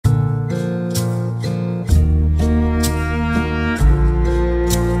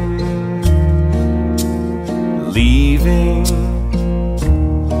leaving,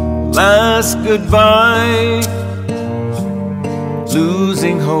 last goodbye,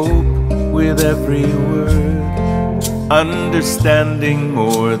 losing hope with every word, understanding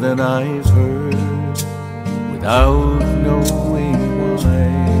more than I've heard, without knowing why.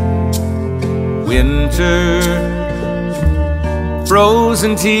 Winter,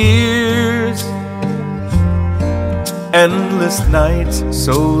 frozen tears, endless nights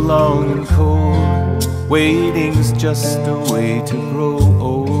so long and cold, waiting's just a way to grow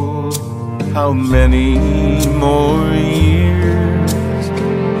old. How many more years?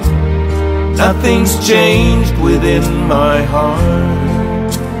 Nothing's changed within my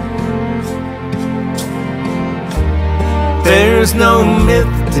heart. There's no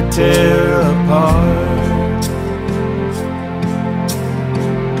myth to tear apart.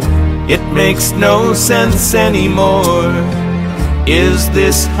 It makes no sense anymore. Is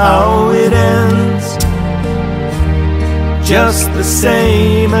this how it ends? Just the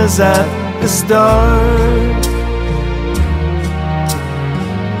same as at the start.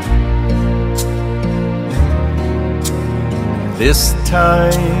 This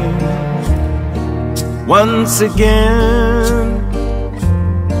time, once again,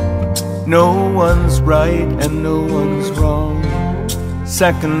 no one's right and no one's wrong.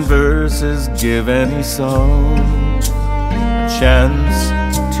 Second verses give any song a chance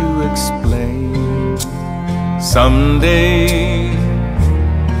to explain. Someday,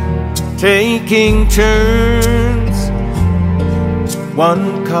 taking turns,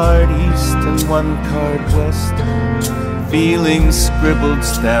 one card east and one card west, feelings scribbled,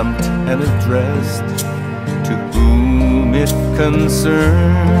 stamped and addressed to whom it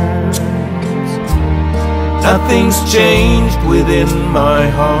concerns. Nothing's changed within my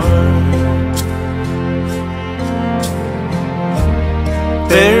heart.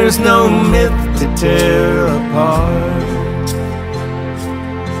 There's no myth to tear apart.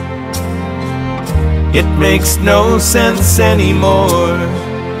 It makes no sense anymore.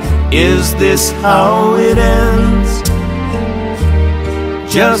 Is this how it ends?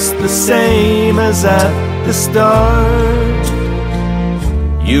 Just the same as at the start.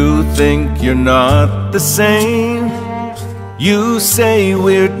 You think you're not the same. You say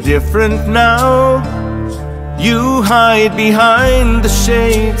we're different now. You hide behind the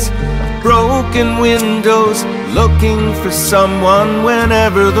shades of broken windows, looking for someone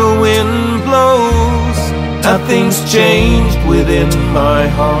whenever the wind blows. Nothing's changed within my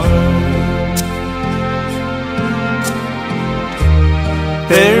heart.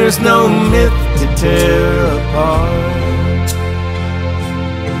 There's no myth to tear apart.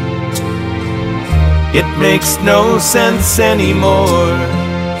 It makes no sense anymore.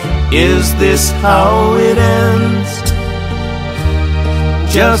 Is this how it ends?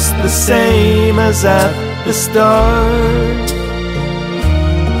 Just the same as at the start.